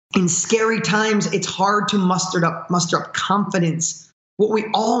In scary times, it's hard to muster up confidence. What we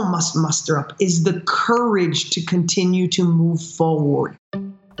all must muster up is the courage to continue to move forward.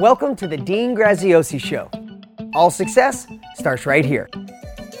 Welcome to the Dean Graziosi Show. All success starts right here.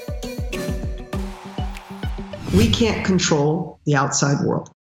 We can't control the outside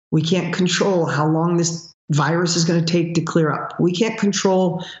world. We can't control how long this virus is going to take to clear up. We can't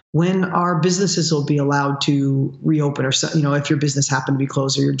control when our businesses will be allowed to reopen, or, if your business happened to be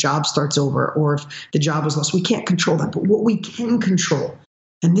closed or your job starts over, or if the job was lost. We can't control that. But what we can control,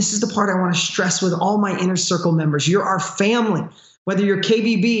 and this is the part I want to stress with all my Inner Circle members, you're our family. Whether you're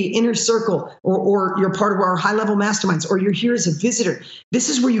KBB, Inner Circle, or you're part of our high-level masterminds, or you're here as a visitor, this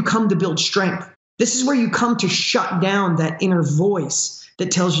is where you come to build strength. This is where you come to shut down that inner voice that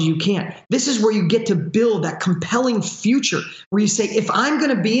tells you you can't. This is where you get to build that compelling future where you say, if I'm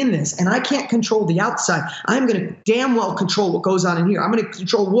going to be in this and I can't control the outside, I'm going to damn well control what goes on in here. I'm going to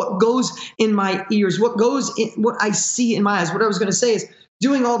control what goes in my ears, what I see in my eyes. What I was going to say is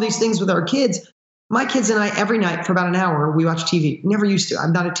doing all these things with our kids. My kids and I, every night for about an hour, we watch TV. Never used to.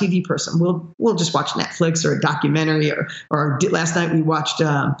 I'm not a TV person. We'll just watch Netflix or a documentary, or last night we watched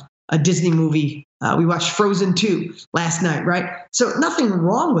a Disney movie. We watched Frozen 2 last night, right? So nothing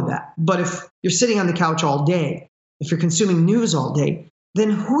wrong with that. But if you're sitting on the couch all day, if you're consuming news all day,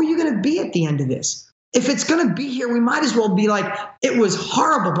 then who are you going to be at the end of this? If it's going to be here, we might as well be like, it was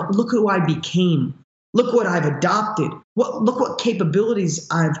horrible, but look who I became. Look what I've adopted. Look what capabilities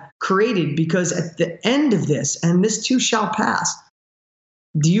I've created, because at the end of this, and this too shall pass,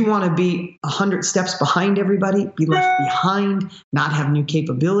 do you want to be 100 steps behind everybody, be left behind, not have new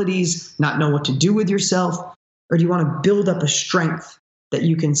capabilities, not know what to do with yourself? Or do you want to build up a strength that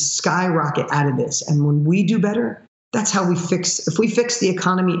you can skyrocket out of this? And when we do better, that's how if we fix the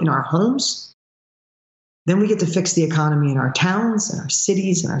economy in our homes, then we get to fix the economy in our towns and our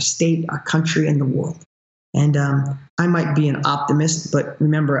cities and our state, our country, and the world. And I might be an optimist, but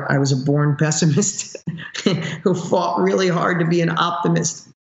remember, I was a born pessimist who fought really hard to be an optimist.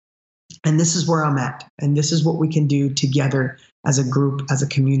 And this is where I'm at. And this is what we can do together as a group, as a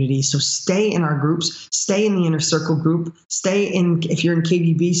community. So stay in our groups, stay in the Inner Circle group, if you're in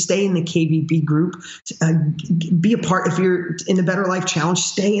KBB, stay in the KBB group, be a part. If you're in the Better Life Challenge,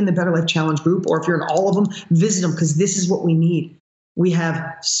 stay in the Better Life Challenge group, or if you're in all of them, visit them, because this is what we need. We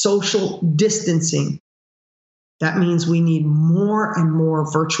have social distancing. That means we need more and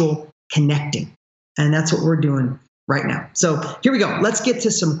more virtual connecting. And that's what we're doing right now. So here we go. Let's get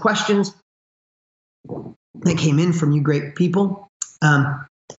to some questions that came in from you great people.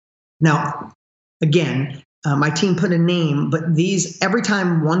 Now, again, my team put a name, but every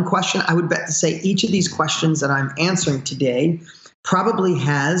time one question, I would bet to say each of these questions that I'm answering today probably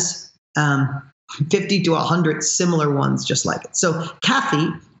has 50 to 100 similar ones just like it. So Kathy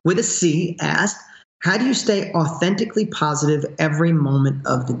with a C asked, how do you stay authentically positive every moment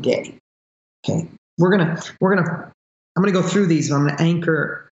of the day? Okay, I'm gonna go through these, and I'm gonna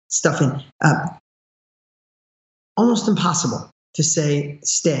anchor stuff in. Almost impossible to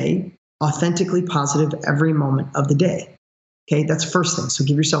stay authentically positive every moment of the day. Okay, that's first thing. So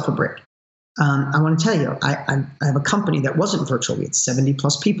give yourself a break. I want to tell you, I have a company that wasn't virtual. We had 70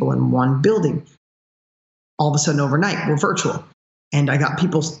 plus people in one building. All of a sudden, overnight, we're virtual. And I got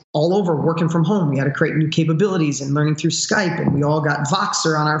people all over working from home. We had to create new capabilities and learning through Skype. And we all got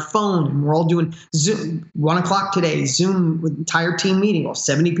Voxer on our phone. And we're all doing Zoom, 1:00 today, Zoom with entire team meeting. Well,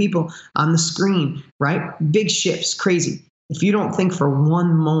 70 people on the screen, right? Big shifts, crazy. If you don't think for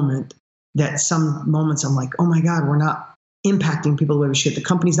one moment that some moments I'm like, oh my God, we're not impacting people the way we should. The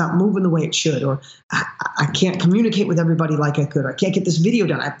company's not moving the way it should. Or I can't communicate with everybody like I could. Or I can't get this video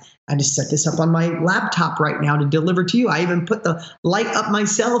done. I just set this up on my laptop right now to deliver to you. I even put the light up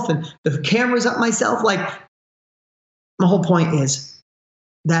myself and the cameras up myself. Like, my whole point is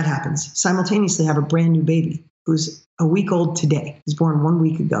that happens. Simultaneously, I have a brand new baby who's a week old today. He's born 1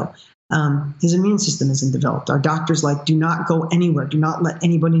 week ago. His immune system isn't developed. Our doctor's like, do not go anywhere. Do not let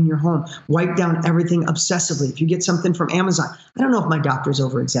anybody in your home. Wipe down everything obsessively. If you get something from Amazon, I don't know if my doctor's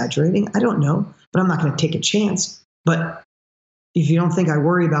over exaggerating. I don't know, but I'm not going to take a chance. But if you don't think I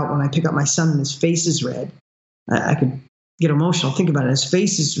worry about when I pick up my son and his face is red, I could get emotional. Think about it. His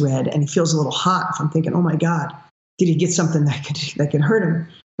face is red and he feels a little hot. If I'm thinking, oh my God, did he get something that could hurt him?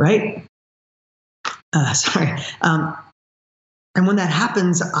 Right? Sorry. And when that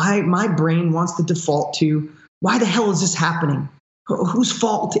happens, my brain wants to default to, why the hell is this happening? Whose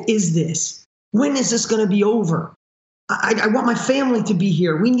fault is this? When is this going to be over? I want my family to be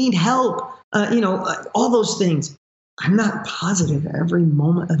here. We need help. All those things. I'm not positive every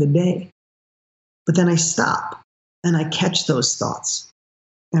moment of the day. But then I stop and I catch those thoughts.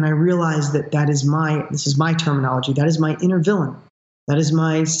 And I realized this is my terminology, that is my inner villain. That is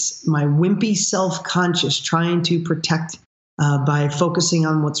my wimpy self-conscious trying to protect by focusing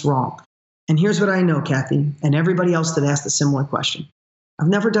on what's wrong. And here's what I know, Kathy, and everybody else that asked a similar question. I've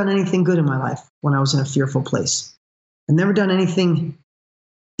never done anything good in my life when I was in a fearful place. I've never done anything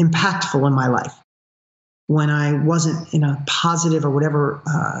impactful in my life when I wasn't in a positive or whatever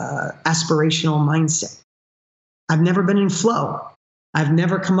aspirational mindset. I've never been in flow. I've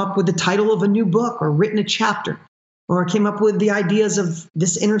never come up with the title of a new book or written a chapter or came up with the ideas of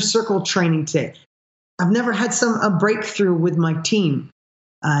this inner circle training today. I've never had a breakthrough with my team.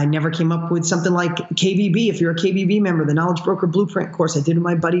 I never came up with something like KBB. If you're a KBB member, the Knowledge Broker Blueprint course I did with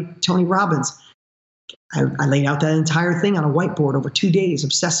my buddy Tony Robbins. I laid out that entire thing on a whiteboard over 2 days,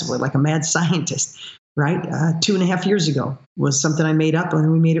 obsessively, like a mad scientist, right? 2.5 years ago was something I made up, and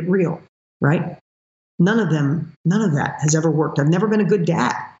then we made it real, right? None of that has ever worked. I've never been a good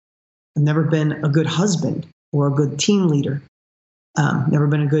dad. I've never been a good husband or a good team leader. Never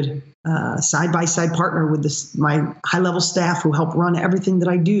been a good side-by-side partner with my high-level staff who help run everything that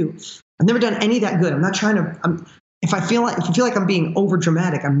I do. I've never done any of that good. I'm not trying to. If you feel like I'm being over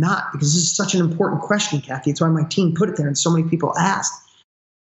dramatic, I'm not, because this is such an important question, Kathy. It's why my team put it there, and so many people asked.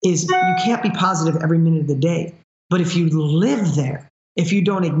 Is you can't be positive every minute of the day, but if you live there, if you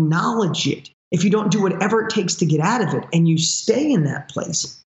don't acknowledge it, if you don't do whatever it takes to get out of it, and you stay in that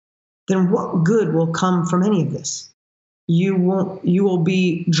place, then what good will come from any of this? You will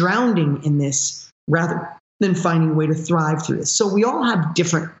be drowning in this rather than finding a way to thrive through this. So we all have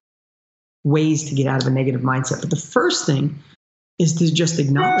different ways to get out of a negative mindset. But the first thing is to just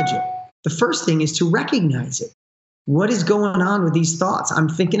acknowledge it. The first thing is to recognize it. What is going on with these thoughts? I'm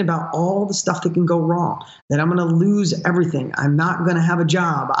thinking about all the stuff that can go wrong, that I'm going to lose everything. I'm not going to have a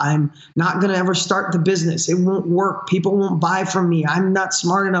job. I'm not going to ever start the business. It won't work. People won't buy from me. I'm not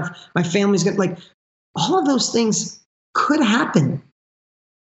smart enough. My family's going to, all of those things could happen.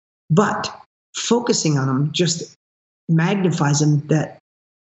 But focusing on them just magnifies it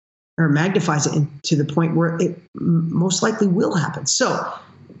to the point where it most likely will happen. So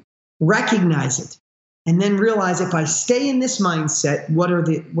recognize it. And then realize, if I stay in this mindset,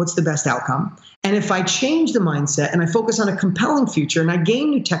 what's the best outcome? And if I change the mindset and I focus on a compelling future and I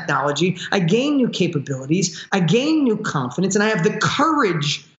gain new technology, I gain new capabilities, I gain new confidence, and I have the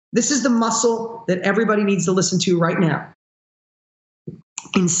courage. This is the muscle that everybody needs to listen to right now.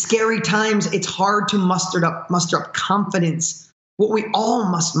 In scary times, it's hard to muster up confidence. What we all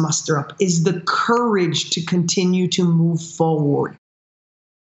must muster up is the courage to continue to move forward.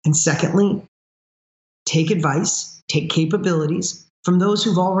 And secondly, take advice, take capabilities from those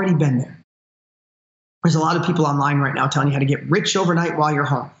who've already been there. There's a lot of people online right now telling you how to get rich overnight while you're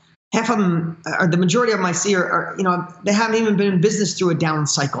home. Half of them, or the majority of them I see are they haven't even been in business through a down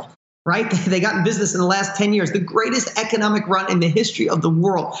cycle, right? They got in business in the last 10 years, the greatest economic run in the history of the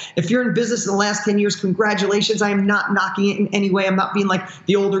world. If you're in business in the last 10 years, congratulations. I am not knocking it in any way. I'm not being like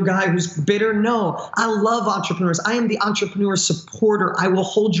the older guy who's bitter. No, I love entrepreneurs. I am the entrepreneur supporter. I will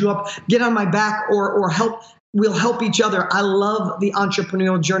hold you up, get on my back, or help. We'll help each other. I love the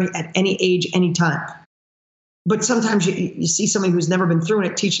entrepreneurial journey at any age, any time. But sometimes you see somebody who's never been through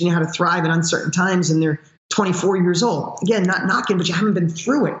it teaching you how to thrive in uncertain times, and they're 24 years old. Again, not knocking, but you haven't been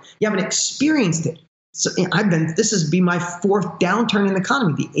through it. You haven't experienced it. So this has been my fourth downturn in the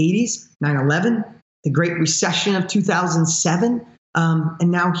economy, the 80s, 9/11, the Great Recession of 2007.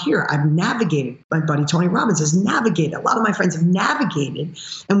 And now here, I've navigated. My buddy Tony Robbins has navigated. A lot of my friends have navigated,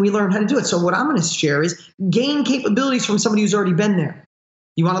 and we learned how to do it. So what I'm going to share is gain capabilities from somebody who's already been there.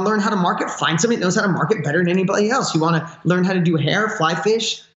 You want to learn how to market? Find somebody that knows how to market better than anybody else. You want to learn how to do hair, fly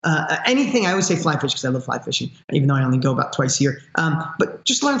fish, anything. I always say fly fish because I love fly fishing, even though I only go about twice a year. But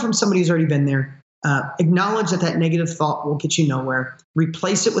just learn from somebody who's already been there. Acknowledge that negative thought will get you nowhere.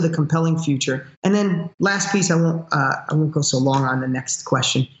 Replace it with a compelling future. And then last piece, I won't go so long on the next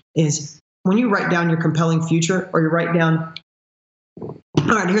question, is when you write down your compelling future, or you write down, all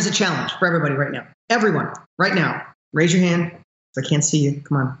right, here's a challenge for everybody right now. Everyone right now, raise your hand. I can't see you.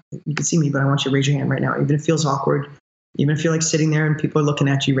 Come on. You can see me, but I want you to raise your hand right now. Even if it feels awkward, even if you're like sitting there and people are looking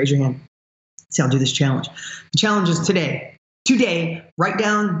at you, raise your hand. See, I'll do this challenge. The challenge is today, write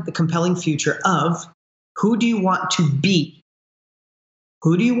down the compelling future of who do you want to be?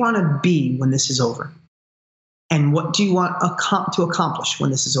 Who do you want to be when this is over? And what do you want to accomplish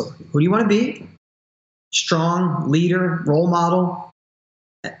when this is over? Who do you want to be? Strong leader, role model.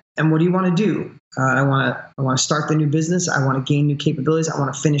 And what do you want to do? I want to start the new business. I want to gain new capabilities. I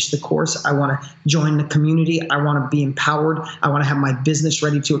want to finish the course. I want to join the community. I want to be empowered. I want to have my business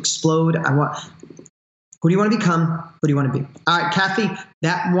ready to explode. Who do you want to become? Who do you want to be? All right, Kathy,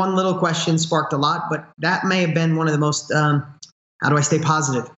 that one little question sparked a lot, but that may have been one of the most, how do I stay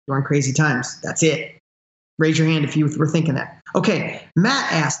positive during crazy times? That's it. Raise your hand if you were thinking that. Okay,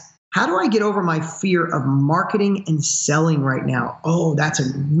 Matt asked, how do I get over my fear of marketing and selling right now? Oh, that's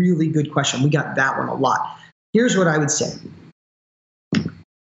a really good question. We got that one a lot. Here's what I would say.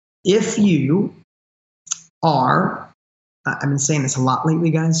 If you are, I've been saying this a lot lately,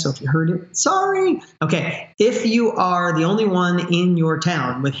 guys, so if you heard it, sorry. Okay, if you are the only one in your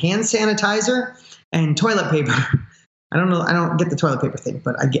town with hand sanitizer and toilet paper, I don't know, I don't get the toilet paper thing,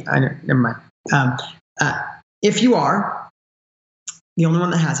 but never mind. If you are the only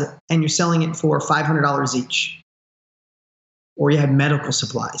one that has it and you're selling it for $500 each, or you had medical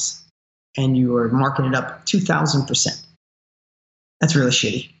supplies and you are marking it up 2,000%, that's really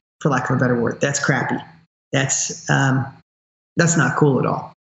shitty, for lack of a better word. That's crappy. That's not cool at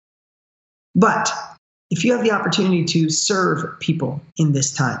all. But if you have the opportunity to serve people in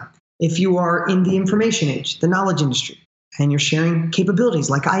this time, if you are in the information age, the knowledge industry, and you're sharing capabilities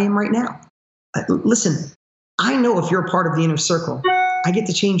like I am right now, listen, I know if you're a part of the inner circle, I get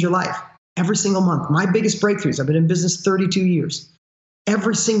to change your life every single month. My biggest breakthroughs, I've been in business 32 years.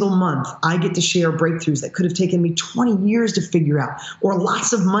 Every single month, I get to share breakthroughs that could have taken me 20 years to figure out, or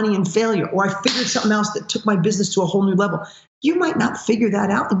lots of money and failure, or I figured something else that took my business to a whole new level. You might not figure that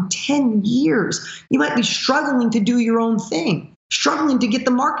out in 10 years. You might be struggling to do your own thing, struggling to get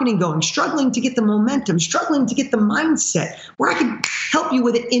the marketing going, struggling to get the momentum, struggling to get the mindset, where I can help you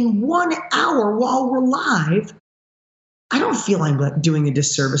with it in 1 hour while we're live. I don't feel I'm doing a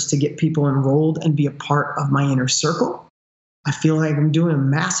disservice to get people enrolled and be a part of my inner circle. I feel like I'm doing a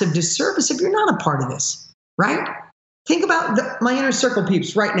massive disservice if you're not a part of this, right? Think about my inner circle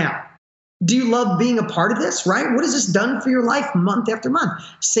peeps right now. Do you love being a part of this, right? What has this done for your life month after month?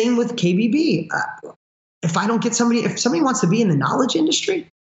 Same with KBB. If somebody wants to be in the knowledge industry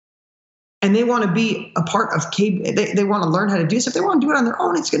and they want to be a part of they want to learn how to do this, if they want to do it on their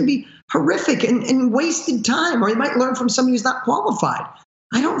own, it's going to be horrific and wasted time, or they might learn from somebody who's not qualified.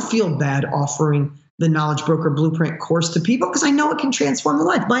 I don't feel bad offering the Knowledge Broker Blueprint course to people because I know it can transform their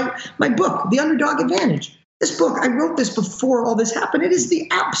life. My book, The Underdog Advantage. This book, I wrote this before all this happened. It is the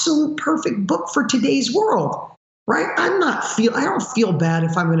absolute perfect book for today's world, right? I don't feel bad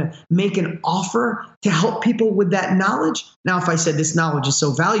if I'm going to make an offer to help people with that knowledge. Now, if I said this knowledge is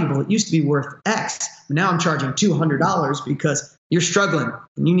so valuable, it used to be worth X, but now I'm charging $200 because you're struggling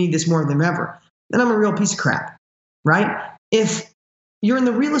and you need this more than ever, then I'm a real piece of crap, right? If you're in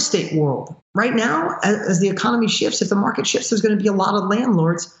the real estate world right now, as the economy shifts, if the market shifts, there's going to be a lot of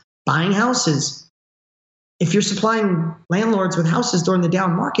landlords buying houses. If you're supplying landlords with houses during the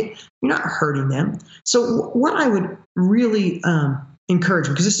down market, you're not hurting them. So what I would really encourage,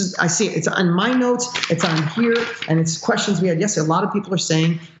 because I see it's on my notes, it's on here, and it's questions we had yesterday. A lot of people are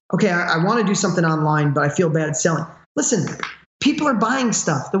saying, okay, I want to do something online, but I feel bad selling. Listen, people are buying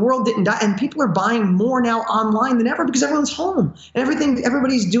stuff. The world didn't die, and people are buying more now online than ever because everyone's home and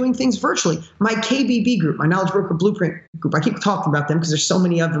everybody's doing things virtually. My KBB group, my Knowledge Broker Blueprint group, I keep talking about them because there's so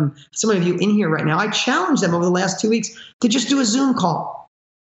many of them, so many of you in here right now. I challenged them over the last 2 weeks to just do a Zoom call.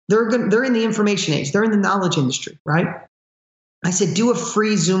 They're in the information age. They're in the knowledge industry, right? I said, do a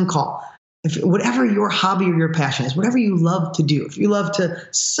free Zoom call. Whatever your hobby or your passion is, whatever you love to do, if you love to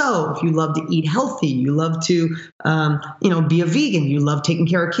sew, if you love to eat healthy, you love to, be a vegan, you love taking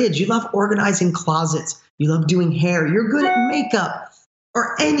care of kids, you love organizing closets, you love doing hair, you're good at makeup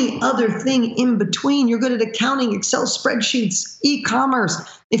or any other thing in between, you're good at accounting, Excel spreadsheets, e-commerce.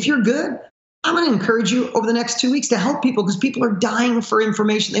 If you're good, I'm going to encourage you over the next 2 weeks to help people because people are dying for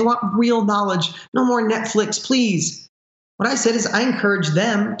information. They want real knowledge. No more Netflix, please. What I said is I encourage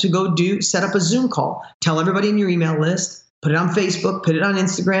them to go set up a Zoom call. Tell everybody in your email list, put it on Facebook, put it on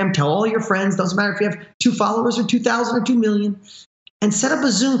Instagram, tell all your friends, doesn't matter if you have 2 followers or 2,000 or 2 million, and set up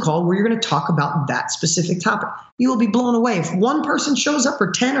a Zoom call where you're going to talk about that specific topic. You will be blown away. If one person shows up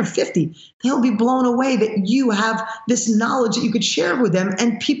or 10 or 50, they'll be blown away that you have this knowledge that you could share with them,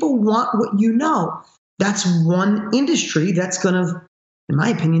 and people want what you know. That's one industry that's going to, in my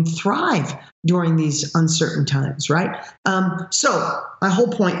opinion, thrive during these uncertain times, right? So my whole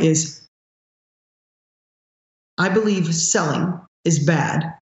point is, I believe selling is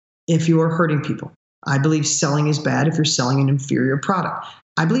bad if you are hurting people. I believe selling is bad if you're selling an inferior product.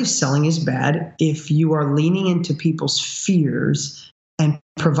 I believe selling is bad if you are leaning into people's fears and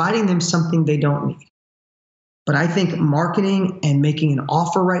providing them something they don't need. But I think marketing and making an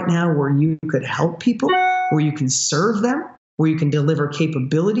offer right now where you could help people, where you can serve them, where you can deliver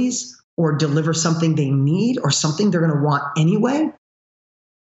capabilities or deliver something they need or something they're going to want anyway,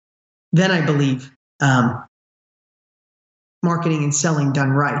 then I believe Marketing and selling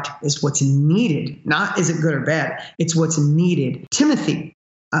done right is what's needed. Not is it good or bad? It's what's needed. Timothy,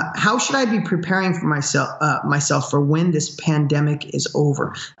 how should I be preparing for myself for when this pandemic is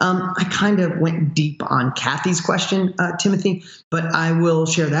over? I kind of went deep on Kathy's question, Timothy, but I will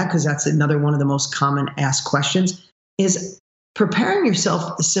share that because that's another one of the most common asked questions. Is preparing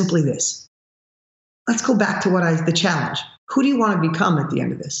yourself is simply this. Let's go back to the challenge. Who do you want to become at the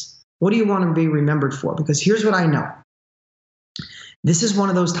end of this? What do you want to be remembered for? Because here's what I know. This is one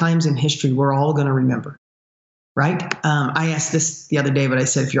of those times in history we're all going to remember, right? I asked this the other day, but I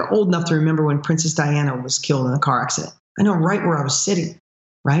said, if you're old enough to remember when Princess Diana was killed in a car accident, I know right where I was sitting,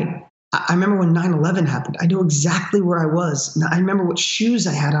 right? I remember when 9/11 happened. I know exactly where I was. I remember what shoes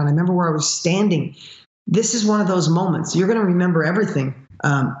I had on. I remember where I was standing. This is one of those moments. You're going to remember everything.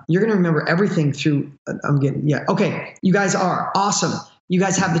 You're going to remember everything through, okay, you guys are awesome. You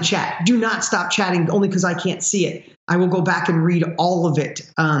guys have the chat. Do not stop chatting only because I can't see it. I will go back and read all of it.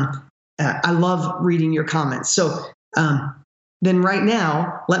 I love reading your comments. So then right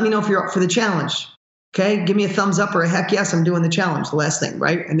now, let me know if you're up for the challenge. Okay, give me a thumbs up or a heck yes, I'm doing the challenge. The last thing,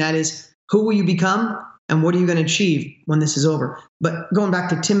 right? And that is, who will you become and what are you going to achieve when this is over? But going back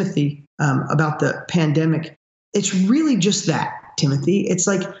to Timothy about the pandemic, it's really just that, Timothy. It's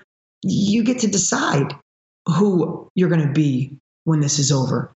like you get to decide who you're going to be when this is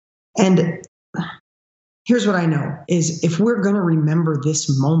over. And here's what I know is if we're going to remember this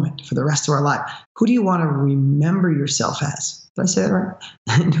moment for the rest of our life, who do you want to remember yourself as? Did I say that right?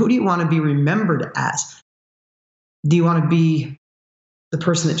 And who do you want to be remembered as? Do you want to be the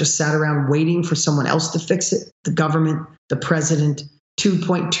person that just sat around waiting for someone else to fix it? The government, the president,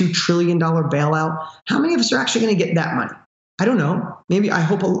 $2.2 trillion bailout. How many of us are actually going to get that money? I don't know. Maybe I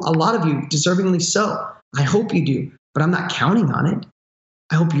hope a lot of you, deservingly so. I hope you do, but I'm not counting on it.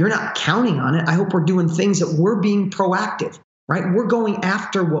 I hope you're not counting on it. I hope we're doing things that we're being proactive, right? We're going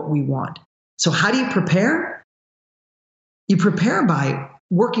after what we want. So how do you prepare? You prepare by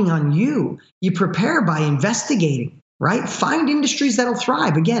working on you. You prepare by investigating, right? Find industries that'll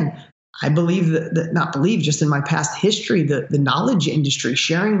thrive. Again, I believe just in my past history, the knowledge industry,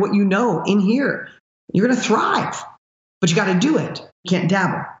 sharing what you know in here, you're going to thrive, but you got to do it. You can't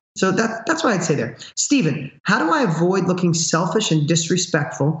dabble. So that's what I'd say there. Stephen, how do I avoid looking selfish and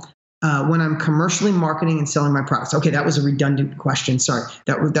disrespectful when I'm commercially marketing and selling my products? Okay, that was a redundant question. Sorry,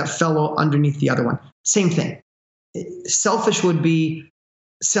 that fell underneath the other one. Same thing. Selfish would be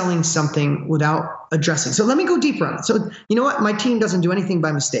selling something without addressing. So let me go deeper on it. So you know what? My team doesn't do anything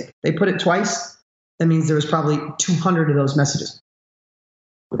by mistake. They put it twice. That means there was probably 200 of those messages.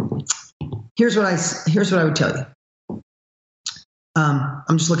 Here's what I would tell you.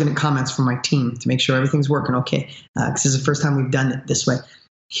 I'm just looking at comments from my team to make sure everything's working okay, because this is the first time we've done it this way.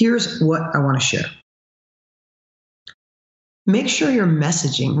 Here's what I want to share. Make sure your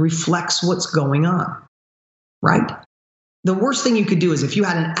messaging reflects what's going on, right? The worst thing you could do is if you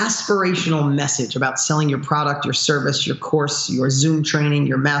had an aspirational message about selling your product, your service, your course, your Zoom training,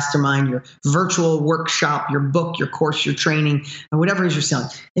 your mastermind, your virtual workshop, your book, your course, your training, and whatever it is you're selling.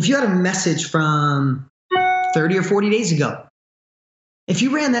 If you had a message from 30 or 40 days ago, if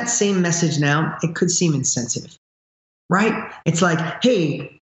you ran that same message now, it could seem insensitive, right? It's like,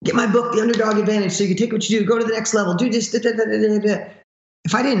 hey, get my book, The Underdog Advantage, so you can take what you do, go to the next level, do this.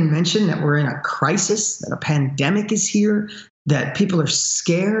 If I didn't mention that we're in a crisis, that a pandemic is here, that people are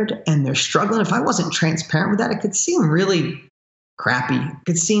scared and they're struggling, if I wasn't transparent with that, it could seem really crappy. It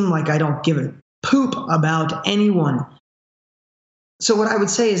could seem like I don't give a poop about anyone. So what I would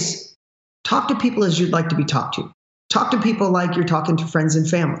say is talk to people as you'd like to be talked to. Talk to people like you're talking to friends and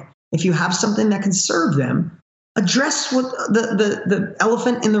family. If you have something that can serve them, address what the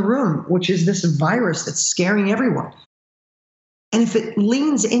elephant in the room, which is this virus that's scaring everyone. And if it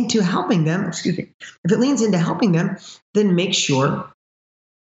leans into helping them, then make sure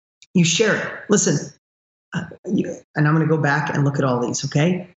you share it. Listen, and I'm going to go back and look at all these,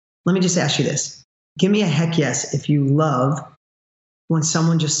 okay? Let me just ask you this. Give me a heck yes if you love when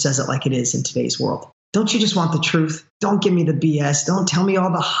someone just says it like it is in today's world. Don't you just want the truth? Don't give me the BS. Don't tell me all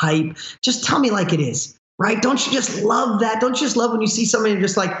the hype. Just tell me like it is, right? Don't you just love that? Don't you just love when you see somebody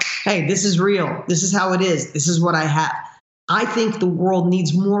just like, hey, this is real. This is how it is. This is what I have. I think the world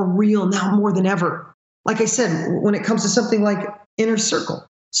needs more real now more than ever. Like I said, when it comes to something like Inner Circle,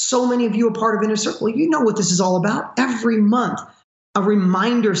 so many of you are part of Inner Circle. You know what this is all about. Every month, a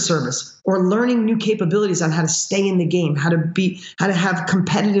reminder service or learning new capabilities on how to stay in the game, how to have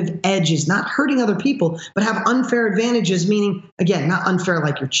competitive edges, not hurting other people, but have unfair advantages, meaning, again, not unfair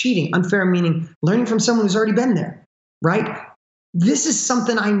like you're cheating, unfair meaning learning from someone who's already been there, right? this is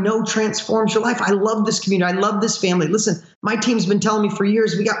something I know transforms your life. I love this community. I love this family. Listen, my team's been telling me for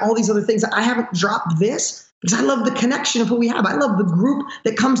years, we got all these other things. I haven't dropped this because I love the connection of who we have. I love the group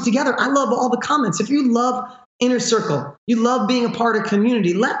that comes together. I love all the comments. If you love Inner Circle, you love being a part of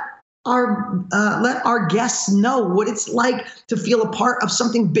community, let our guests know what it's like to feel a part of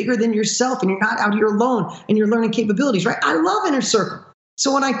something bigger than yourself, and you're not out here alone and you're learning capabilities, right? I love Inner Circle.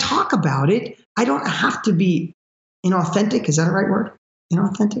 So when I talk about it, I don't have to be inauthentic. Is that a right word?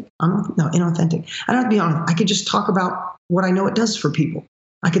 Inauthentic? Inauthentic. I don't have to be honest. I could just talk about what I know it does for people.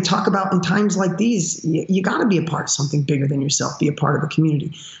 I could talk about in times like these, you got to be a part of something bigger than yourself, be a part of a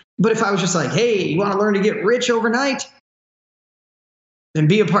community. But if I was just like, hey, you want to learn to get rich overnight? Then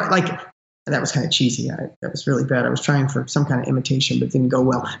be a part, like, that was kind of cheesy. That was really bad. I was trying for some kind of imitation, but didn't go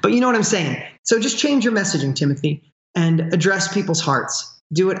well. But you know what I'm saying? So just change your messaging, Timothy, and address people's hearts.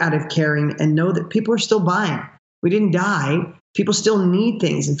 Do it out of caring and know that people are still buying. We didn't die. People still need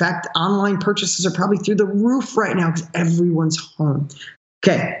things. In fact, online purchases are probably through the roof right now because everyone's home.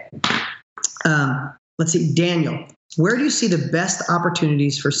 Okay. Let's see. Daniel, where do you see the best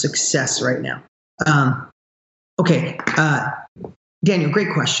opportunities for success right now? Okay. Daniel,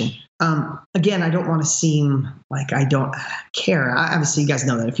 great question. Again, I don't want to seem like I don't care. Obviously, you guys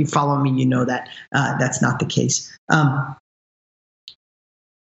know that. If you follow me, you know that that's not the case. But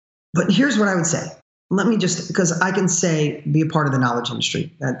here's what I would say. Let me just, because I can say, be a part of the knowledge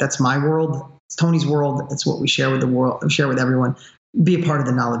industry. That's my world. It's Tony's world. It's what we share with the world, share with everyone. Be a part of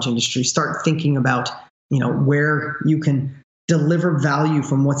the knowledge industry. Start thinking about, where you can deliver value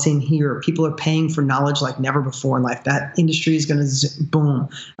from what's in here. People are paying for knowledge like never before in life. That industry is going to boom,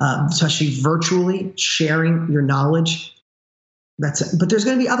 especially virtually sharing your knowledge. That's it. But there's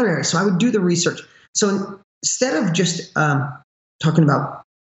going to be other areas. So I would do the research. So instead of just talking about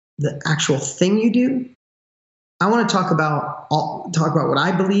the actual thing you do, I want to talk about what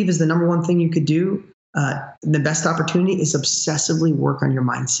I believe is the number one thing you could do. The best opportunity is obsessively work on your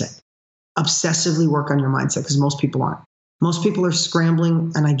mindset. Obsessively work on your mindset, because most people aren't. Most people are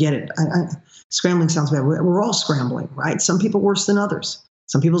scrambling, and I get it. Scrambling sounds bad. We're all scrambling, right? Some people worse than others.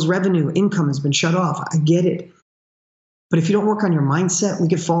 Some people's revenue, income has been shut off. I get it. But if you don't work on your mindset, we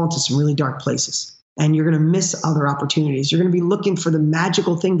could fall into some really dark places. And you're going to miss other opportunities. You're going to be looking for the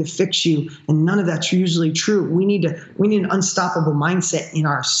magical thing to fix you, and none of that's usually true. We need an unstoppable mindset in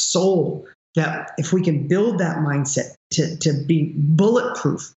our soul, that if we can build that mindset to be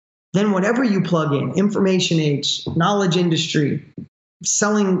bulletproof, then whatever you plug in, information age, knowledge industry,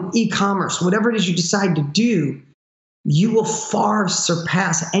 selling e-commerce, whatever it is you decide to do, you will far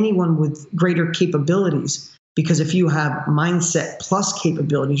surpass anyone with greater capabilities. Because if you have mindset plus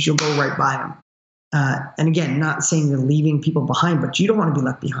capabilities, you'll go right by them. And again, not saying you're leaving people behind, but you don't want to be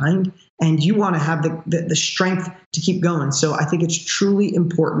left behind, and you want to have the strength to keep going. So I think it's truly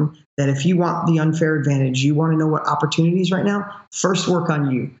important that if you want the unfair advantage, you want to know what opportunities right now, first work on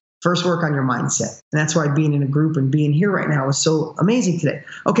you. First work on your mindset. And that's why being in a group and being here right now is so amazing today.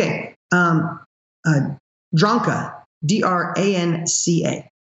 Okay. Dranka, Dranca.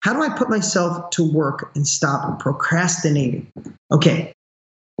 How do I put myself to work and stop procrastinating? Okay.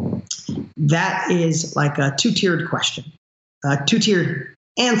 That is like a two-tiered question, two-tiered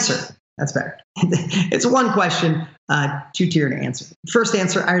answer. That's better. It's one question, two-tiered answer. First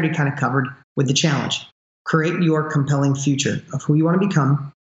answer, I already kind of covered with the challenge. Create your compelling future of who you want to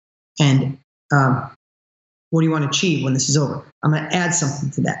become and what do you want to achieve when this is over. I'm going to add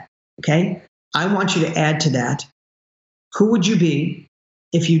something to that, okay? I want you to add to that, who would you be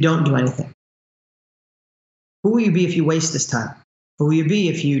if you don't do anything? Who will you be if you waste this time? Who will you be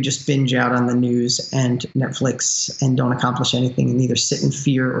if you just binge out on the news and Netflix and don't accomplish anything and either sit in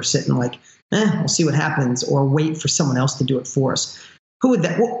fear or sit in like, we'll see what happens, or wait for someone else to do it for us? Who would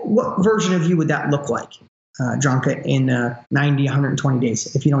that, what version of you would that look like, Dranka, in 90, 120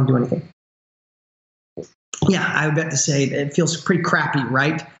 days if you don't do anything? Yeah, I would bet to say that it feels pretty crappy,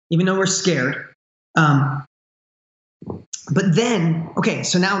 right? Even though we're scared. But then, okay,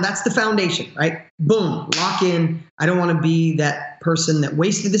 so now that's the foundation, right? Boom, lock in. I don't want to be that person that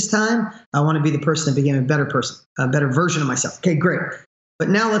wasted this time. I want to be the person that became a better person, a better version of myself. Okay, great. But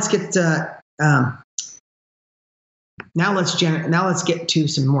now let's get now let's get to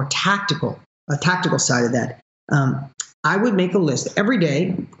some more tactical side of that. I would make a list every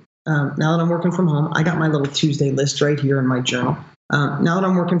day. Now that I'm working from home, I got my little Tuesday list right here in my journal. Now that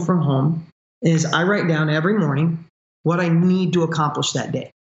I'm working from home, is I write down every morning what I need to accomplish that day.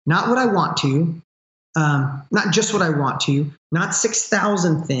 Not what I want to, not just what I want to, not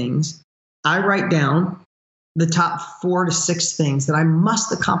 6,000 things. I write down the top 4 to 6 things that I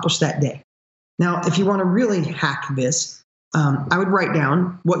must accomplish that day. Now, if you want to really hack this, I would write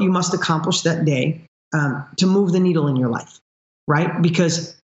down what you must accomplish that day to move the needle in your life, right?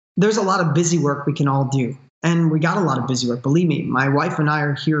 Because there's a lot of busy work we can all do. And we got a lot of busy work. Believe me, my wife and I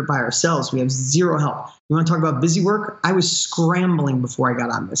are here by ourselves. We have zero help. You want to talk about busy work? I was scrambling before I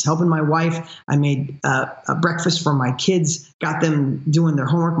got on this, helping my wife. I made a breakfast for my kids, got them doing their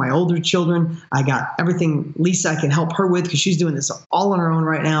homework, my older children. I got everything Lisa I can help her with because she's doing this all on her own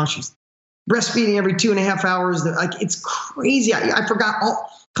right now. She's breastfeeding every 2.5 hours. Like, it's crazy. I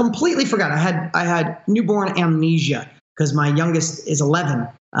completely forgot. I had newborn amnesia because my youngest is 11.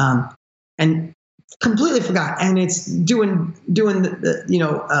 And completely forgot. And it's doing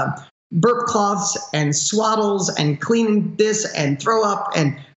the burp cloths and swaddles and cleaning this and throw up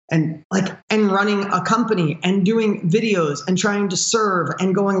and running a company and doing videos and trying to serve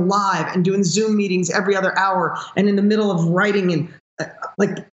and going live and doing Zoom meetings every other hour and in the middle of writing and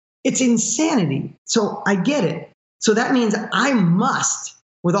it's insanity. So I get it. So that means I must,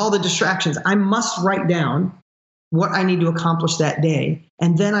 with all the distractions, I must write down what I need to accomplish that day.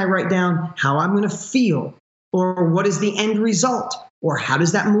 And then I write down how I'm going to feel, or what is the end result, or how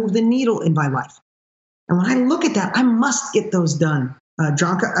does that move the needle in my life. And when I look at that, I must get those done.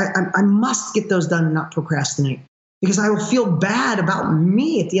 Dranka, I must get those done and not procrastinate, because I will feel bad about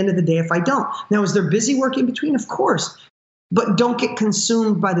me at the end of the day if I don't. Now, is there busy work in between? Of course. But don't get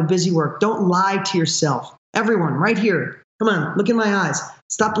consumed by the busy work. Don't lie to yourself. Everyone right here, come on, look in my eyes.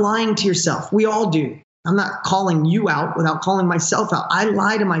 Stop lying to yourself. We all do. I'm not calling you out without calling myself out. I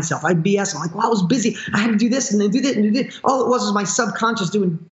lie to myself. I BS. I'm like, well, I was busy. I had to do this and then do that and do that. All it was my subconscious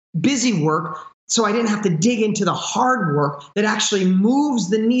doing busy work, so I didn't have to dig into the hard work that actually moves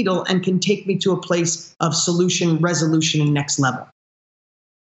the needle and can take me to a place of solution, resolution, and next level.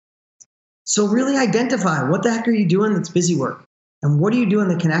 So really identify, what the heck are you doing that's busy work? And what are you doing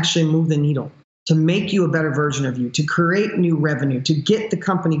that can actually move the needle to make you a better version of you, to create new revenue, to get the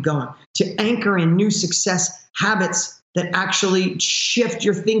company going, to anchor in new success habits that actually shift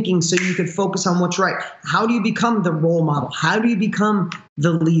your thinking so you can focus on what's right? How do you become the role model? How do you become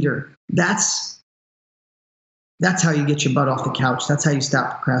the leader? That's how you get your butt off the couch. That's how you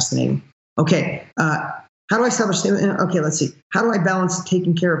stop procrastinating. Okay. How do I establish? Okay, let's see. How do I balance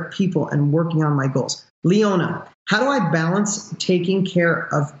taking care of people and working on my goals? Leona, how do I balance taking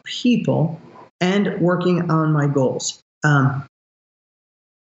care of people and working on my goals? I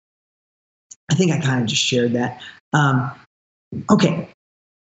think I kind of just shared that. Okay.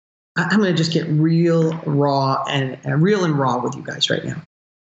 I'm going to just get real raw and raw with you guys right now.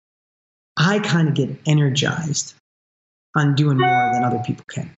 I kind of get energized on doing more than other people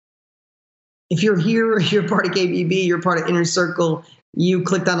can. If you're here, you're part of KBB, you're part of Inner Circle, you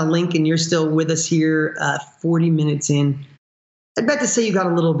clicked on a link and you're still with us here 40 minutes in, I'd bet to say you got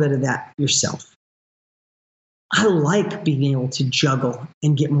a little bit of that yourself. I like being able to juggle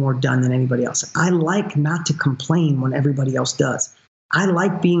and get more done than anybody else. I like not to complain when everybody else does. I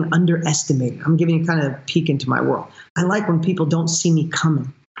like being underestimated. I'm giving you kind of a peek into my world. I like when people don't see me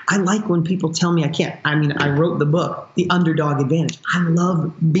coming. I like when people tell me I can't. I mean, I wrote the book, The Underdog Advantage. I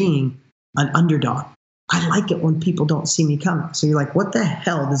love being an underdog. I like it when people don't see me coming. So you're like, what the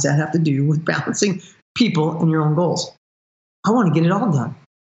hell does that have to do with balancing people and your own goals? I want to get it all done.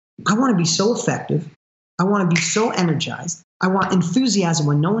 I want to be so effective. I want to be so energized. I want enthusiasm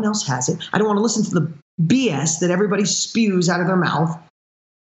when no one else has it. I don't want to listen to the BS that everybody spews out of their mouth.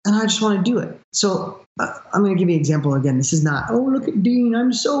 And I just want to do it. So I'm going to give you an example again. This is not, oh, look at Dean,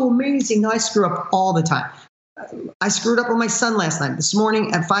 I'm so amazing. I screw up all the time. I screwed up with my son last night. This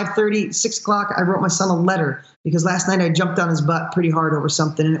morning at 5:30, 6 o'clock, I wrote my son a letter because last night I jumped on his butt pretty hard over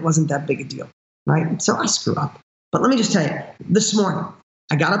something and it wasn't that big a deal, right? So I screw up. But let me just tell you, this morning,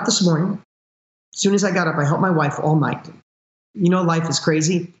 I got up this morning. As soon as I got up, I helped my wife all night. You know, life is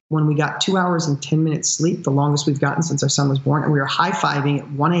crazy. When we got 2 hours and 10 minutes sleep, the longest we've gotten since our son was born, and we were high-fiving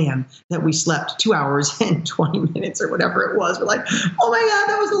at 1 a.m. that we slept 2 hours and 20 minutes or whatever it was. We're like, oh my God,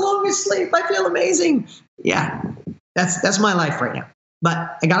 that was the longest sleep. I feel amazing. Yeah, that's my life right now.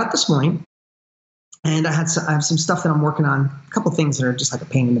 But I got up this morning, and I have some stuff that I'm working on, a couple things that are just like a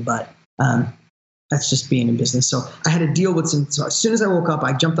pain in the butt. That's just being in business. So I had to deal with so as soon as I woke up,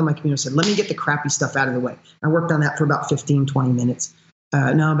 I jumped on my computer and said, let me get the crappy stuff out of the way. I worked on that for about 15, 20 minutes.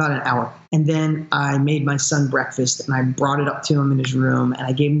 About an hour. And then I made my son breakfast and I brought it up to him in his room and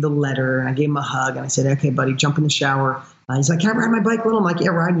I gave him the letter and I gave him a hug and I said, okay, buddy, jump in the shower. He's like, can I ride my bike a little? I'm like,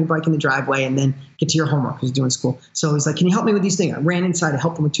 yeah, ride your bike in the driveway and then get to your homework. He's doing school. So he's like, can you help me with these things? I ran inside, I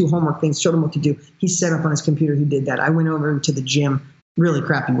helped him with 2 homework things, showed him what to do. He set up on his computer, he did that. I went over to the gym, really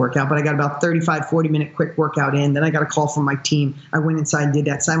crappy workout, but I got about 35, 40-minute quick workout in. Then I got a call from my team. I went inside and did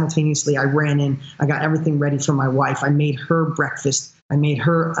that. Simultaneously, I ran in. I got everything ready for my wife. I made her breakfast. I made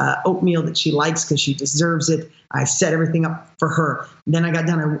her oatmeal that she likes because she deserves it. I set everything up for her. Then I got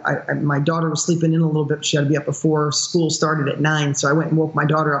done. My daughter was sleeping in a little bit. She had to be up before school started at 9. So I went and woke my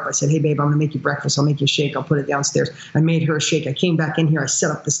daughter up. I said, hey, babe, I'm going to make you breakfast. I'll make you a shake. I'll put it downstairs. I made her a shake. I came back in here. I set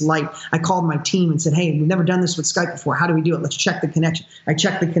up this light. I called my team and said, hey, we've never done this with Skype before. How do we do it? Let's check the connection. I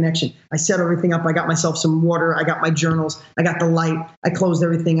checked the connection. I set everything up. I got myself some water. I got my journals. I got the light. I closed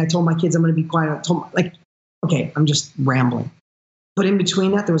everything. I told my kids I'm going to be quiet. I told okay, I'm just rambling. But in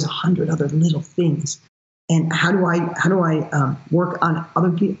between that, there was 100 other little things. And how do I work on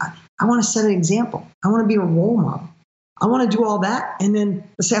other people? I want to set an example. I want to be a role model. I want to do all that. And then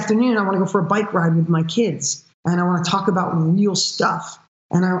this afternoon, I want to go for a bike ride with my kids. And I want to talk about real stuff.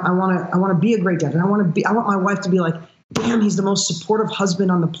 And I want to be a great dad. And I want my wife to be like, damn, he's the most supportive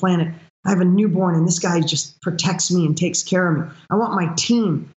husband on the planet. I have a newborn and this guy just protects me and takes care of me. I want my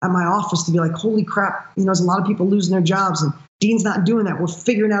team at my office to be like, holy crap, there's a lot of people losing their jobs and Dean's not doing that. We're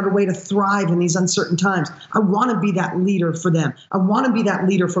figuring out a way to thrive in these uncertain times. I want to be that leader for them. I want to be that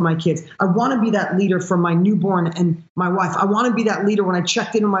leader for my kids. I want to be that leader for my newborn and my wife. I want to be that leader when I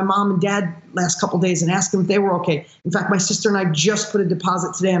checked in with my mom and dad last couple of days and asked them if they were okay. In fact, my sister and I just put a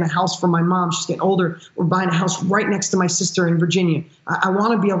deposit today on a house for my mom. She's getting older. We're buying a house right next to my sister in Virginia. I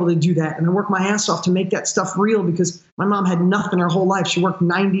want to be able to do that. And I work my ass off to make that stuff real because my mom had nothing her whole life. She worked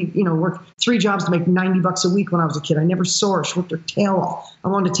worked 3 jobs to make $90 a week when I was a kid. I never saw her. She worked her tail off. I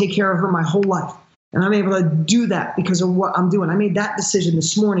wanted to take care of her my whole life. And I'm able to do that because of what I'm doing. I made that decision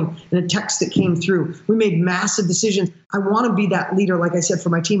this morning in a text that came through. We made massive decisions. I want to be that leader, like I said, for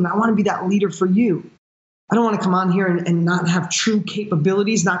my team. And I want to be that leader for you. I don't want to come on here and not have true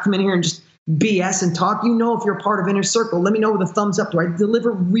capabilities, not come in here and just BS and talk. If you're a part of Inner Circle, let me know with a thumbs up. Do I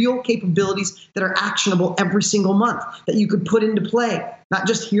deliver real capabilities that are actionable every single month that you could put into play, not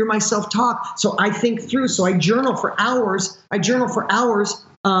just hear myself talk? So I think through. So I journal for hours. I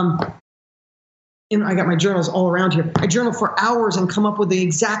got my journals all around here. I journal for hours and come up with the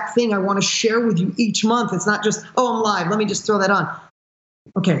exact thing I want to share with you each month. It's not just, I'm live. Let me just throw that on.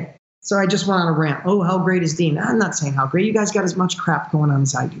 Okay. So I just went on a rant. Oh, how great is Dean? I'm not saying how great. You guys got as much crap going on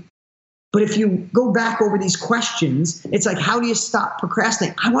as I do. But if you go back over these questions, it's like, how do you stop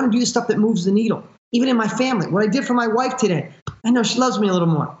procrastinating? I want to do the stuff that moves the needle. Even in my family, what I did for my wife today, I know she loves me a little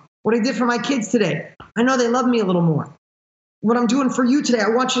more. What I did for my kids today, I know they love me a little more. What I'm doing for you today, I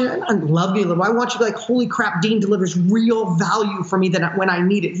want you to love you a little. I want you to be like, holy crap, Dean delivers real value for me when I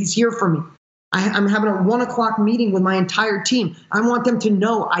need it. He's here for me. I'm having a 1:00 meeting with my entire team. I want them to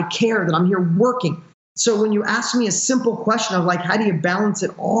know I care, that I'm here working. So when you ask me a simple question of like, how do you balance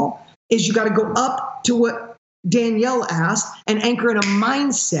it all? Is you got to go up to what Danielle asked and anchor in a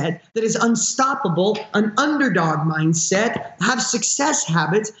mindset that is unstoppable, an underdog mindset, have success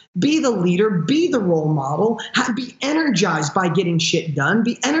habits, be the leader, be the role model, be energized by getting shit done,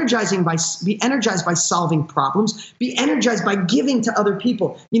 be energized by solving problems, be energized by giving to other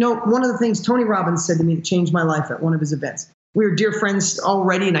people. One of the things Tony Robbins said to me that changed my life at one of his events. We were dear friends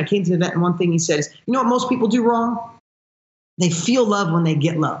already, and I came to the event, and one thing he said is, what most people do wrong? They feel love when they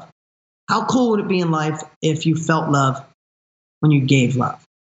get love. How cool would it be in life if you felt love when you gave love?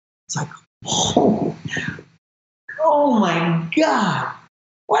 It's like, oh my God.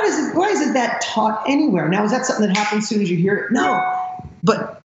 Why isn't that taught anywhere? Now, is that something that happens as soon as you hear it? No.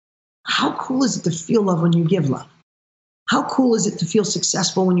 But how cool is it to feel love when you give love? How cool is it to feel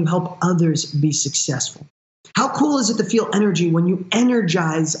successful when you help others be successful? How cool is it to feel energy when you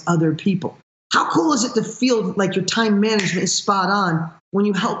energize other people? How cool is it to feel like your time management is spot on when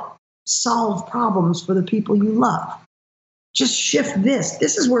you help solve problems for the people you love? Just shift this.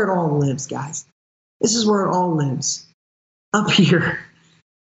 This is where it all lives, guys. This is where it all lives. Up here.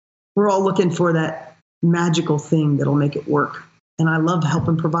 We're all looking for that magical thing that'll make it work. And I love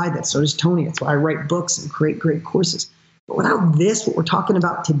helping provide that. So does Tony. That's why I write books and create great courses. But without this, what we're talking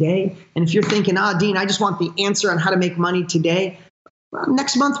about today, and if you're thinking, Dean, I just want the answer on how to make money today, well,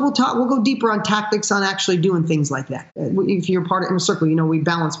 next month we'll go deeper on tactics on actually doing things like that. If you're part of Inner Circle, we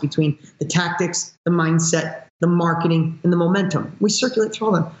balance between the tactics, the mindset, the marketing, and the momentum. We circulate through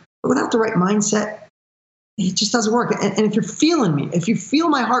all them. But without the right mindset, it just doesn't work. And if you're feeling me, if you feel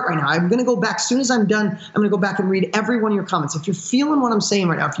my heart right now, I'm going to go back. As soon as I'm done, I'm going to go back and read every one of your comments. If you're feeling what I'm saying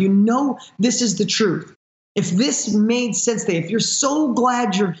right now, if you know this is the truth, if this made sense to you, if you're so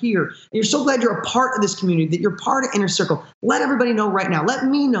glad you're here, and you're so glad you're a part of this community, that you're part of Inner Circle, let everybody know right now. Let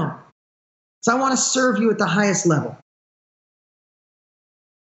me know. So I want to serve you at the highest level.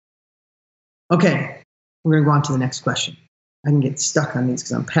 Okay, we're going to go on to the next question. I can get stuck on these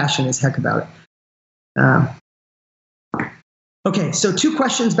because I'm passionate as heck about it. Okay, so 2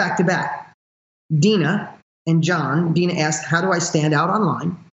 questions back to back. Dina and John. Dina asked, how do I stand out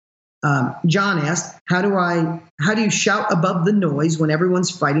online? John asked, how do you shout above the noise when everyone's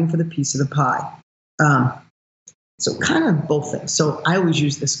fighting for the piece of the pie? So kind of both things. So I always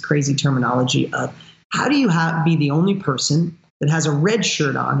use this crazy terminology of how do you be the only person that has a red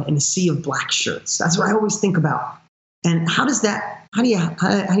shirt on in a sea of black shirts? That's what I always think about. And how do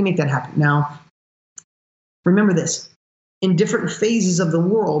you make that happen? Now, remember this. In different phases of the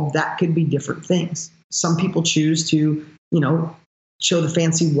world, that could be different things. Some people choose to, show the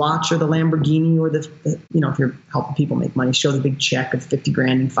fancy watch or the Lamborghini or if you're helping people make money, show the big check of 50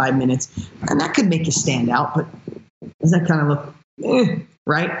 grand in 5 minutes. And that could make you stand out, but does that kind of look,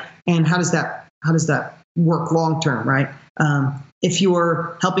 right? And how does that work long term, right? If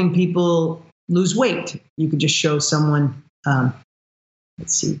you're helping people lose weight, you could just show someone,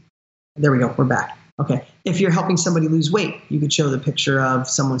 let's see, there we go, we're back. Okay, if you're helping somebody lose weight, you could show the picture of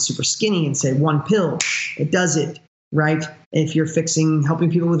someone super skinny and say, 1 pill, it does it, right? If you're helping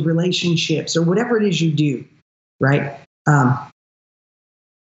people with relationships or whatever it is you do, right?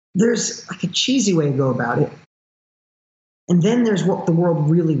 There's like a cheesy way to go about it. And then there's what the world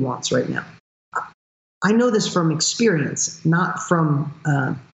really wants right now. I know this from experience, not from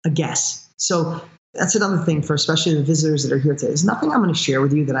a guess. So that's another thing for especially the visitors that are here today. There's nothing I'm going to share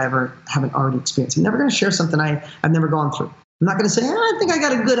with you that I haven't already experienced. I'm never going to share something I've never gone through. I'm not going to say, I think I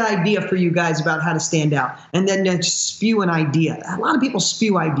got a good idea for you guys about how to stand out, and then just spew an idea. A lot of people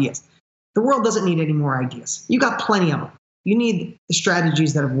spew ideas. The world doesn't need any more ideas. You got plenty of them. You need the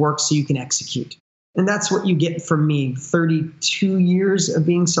strategies that have worked so you can execute. And that's what you get from me. 32 years of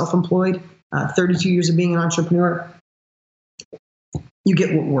being self-employed, 32 years of being an entrepreneur. You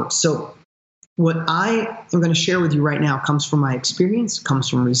get what works. So what I am going to share with you right now comes from my experience, comes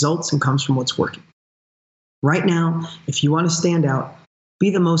from results, and comes from what's working. Right now, if you want to stand out, be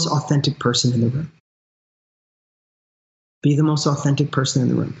the most authentic person in the room. Be the most authentic person in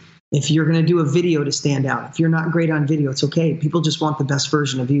the room. If you're going to do a video to stand out, if you're not great on video, it's okay. People just want the best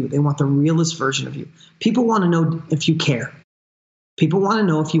version of you. They want the realest version of you. People want to know if you care. People want to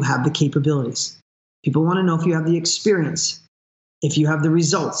know if you have the capabilities. People want to know if you have the experience, if you have the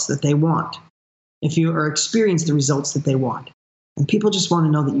results that they want, if you are experiencing the results that they want. And people just want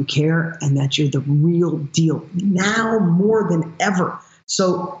to know that you care and that you're the real deal now more than ever.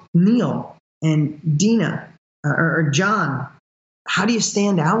 So Neil and Dina or John, how do you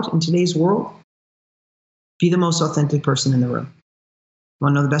stand out in today's world? Be the most authentic person in the room.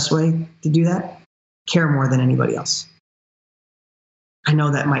 Want to know the best way to do that? Care more than anybody else. I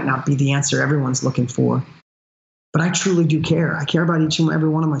know that might not be the answer everyone's looking for, but I truly do care. I care about each and every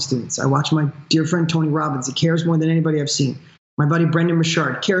one of my students. I watch my dear friend Tony Robbins. He cares more than anybody I've seen. My buddy Brendan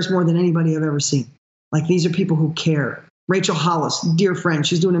Richard cares more than anybody I've ever seen. Like, these are people who care. Rachel Hollis, dear friend.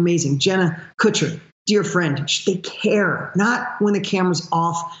 She's doing amazing. Jenna Kutcher, dear friend. They care. Not when the camera's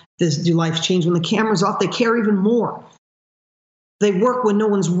off, do life change? When the camera's off, they care even more. They work when no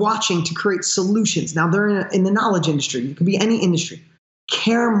one's watching to create solutions. Now, they're in the knowledge industry. It could be any industry.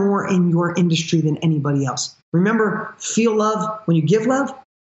 Care more in your industry than anybody else. Remember, feel love. When you give love,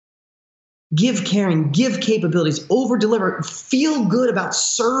 give caring, give capabilities, over deliver, feel good about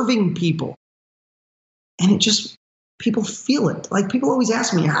serving people. And it just, people feel it. Like, people always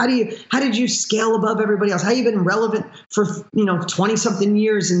ask me, how did you scale above everybody else? How you been relevant for 20 something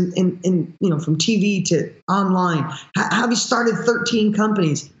years in from TV to online? How have you started 13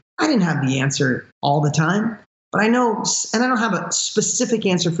 companies? I didn't have the answer all the time, but I know, and I don't have a specific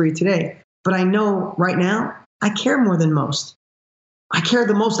answer for you today, but I know right now I care more than most. I care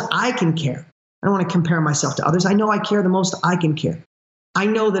the most I can care. I don't want to compare myself to others. I know I care the most I can care. I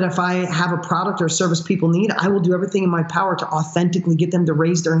know that if I have a product or service people need, I will do everything in my power to authentically get them to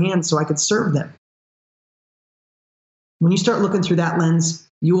raise their hands so I could serve them. When you start looking through that lens,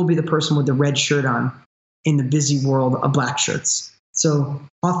 you will be the person with the red shirt on in the busy world of black shirts. So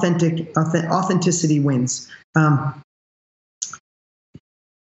authenticity wins. How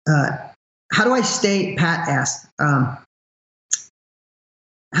do I stay, Pat asked,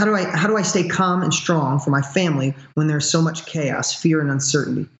 how do I stay calm and strong for my family when there's so much chaos, fear, and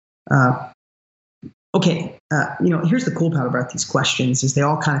uncertainty? Here's the cool part about these questions is they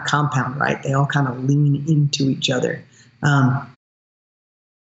all kind of compound, right? They all kind of lean into each other. How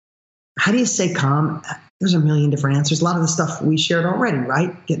do you stay calm? There's a million different answers. A lot of the stuff we shared already,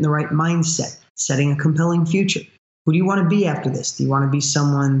 right? Getting the right mindset, setting a compelling future. Who do you want to be after this? Do you want to be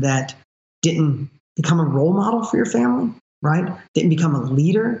someone that didn't become a role model for your family, right? Didn't become a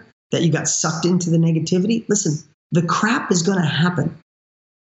leader, that you got sucked into the negativity? Listen, the crap is going to happen.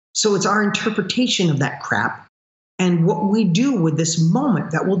 So it's our interpretation of that crap and what we do with this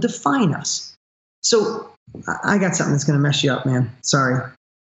moment that will define us. So I got something that's going to mess you up, man. Sorry.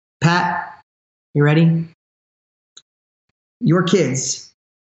 Pat, you ready? Your kids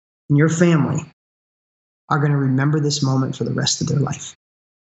and your family are going to remember this moment for the rest of their life.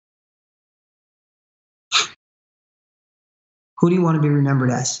 Who do you want to be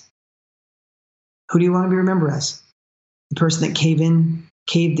remembered as? Who do you want to be remembered as? The person that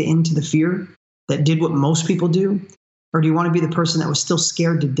caved into the fear, that did what most people do? Or do you want to be the person that was still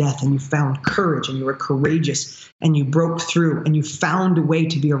scared to death and you found courage and you were courageous and you broke through and you found a way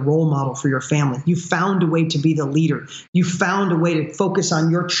to be a role model for your family? You found a way to be the leader. You found a way to focus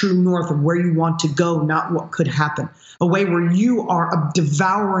on your true north of where you want to go, not what could happen. A way where you are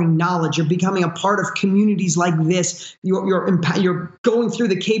devouring knowledge. You're becoming a part of communities like this. You're going through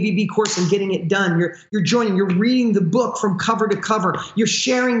the KBB course and getting it done. You're joining. You're reading the book from cover to cover. You're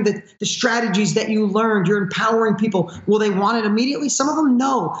sharing the strategies that you learned. You're empowering people. Will they want it immediately? Some of them,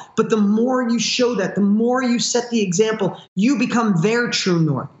 no. But the more you show that, the more you set the example, you become their true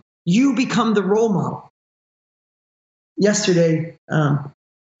north. You become the role model. Yesterday, I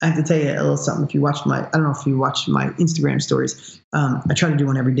have to tell you a little something. If you watched I don't know if you watched my Instagram stories. I try to do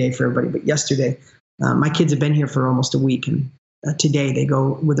one every day for everybody. But yesterday, my kids have been here for almost a week. And today they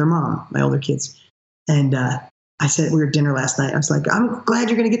go with their mom, my older kids. And I said, we were at dinner last night. I was like, I'm glad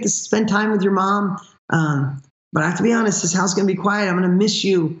you're going to get to spend time with your mom. But I have to be honest, this house is going to be quiet. I'm going to miss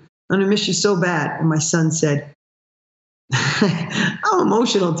you. I'm going to miss you so bad. And my son said, I'm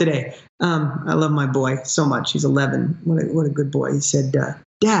emotional today. I love my boy so much. He's 11. What a good boy. He said,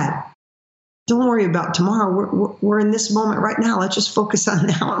 Dad, don't worry about tomorrow. We're in this moment right now. Let's just focus on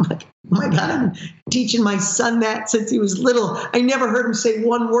now. I'm like, oh my God, I've been teaching my son that since he was little. I never heard him say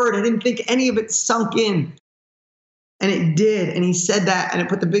one word. I didn't think any of it sunk in. And it did. And he said that, and it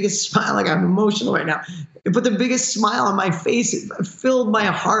put the biggest smile, like I'm emotional right now. It put the biggest smile on my face. It filled my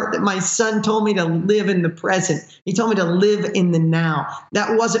heart that my son told me to live in the present. He told me to live in the now.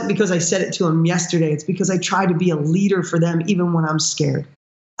 That wasn't because I said it to him yesterday. It's because I try to be a leader for them even when I'm scared.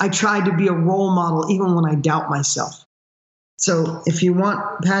 I tried to be a role model even when I doubt myself. So if you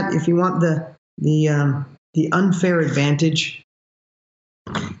want, Pat, if you want the unfair advantage,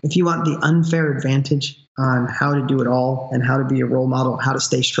 on how to do it all and how to be a role model, how to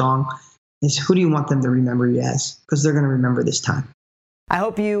stay strong, is who do you want them to remember you as? Because they're going to remember this time. I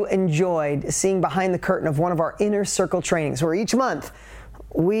hope you enjoyed seeing behind the curtain of one of our Inner Circle trainings, where each month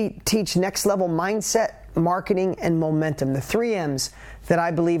we teach next level mindset, marketing, and momentum, the 3 M's that I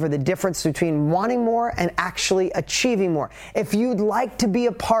believe are the difference between wanting more and actually achieving more. If you'd like to be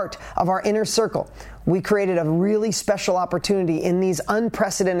a part of our Inner Circle, we created a really special opportunity in these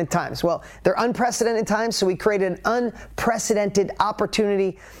unprecedented times. Well, they're unprecedented times, so we created an unprecedented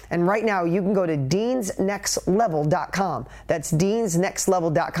opportunity. And right now, you can go to deansnextlevel.com. That's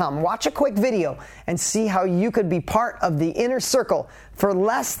deansnextlevel.com. Watch a quick video and see how you could be part of the Inner Circle for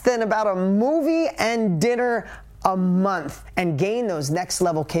less than about a movie and dinner a month and gain those next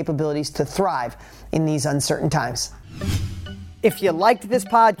level capabilities to thrive in these uncertain times. If you liked this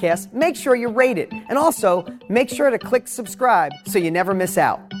podcast, make sure you rate it. And also, make sure to click subscribe so you never miss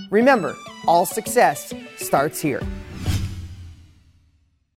out. Remember, all success starts here.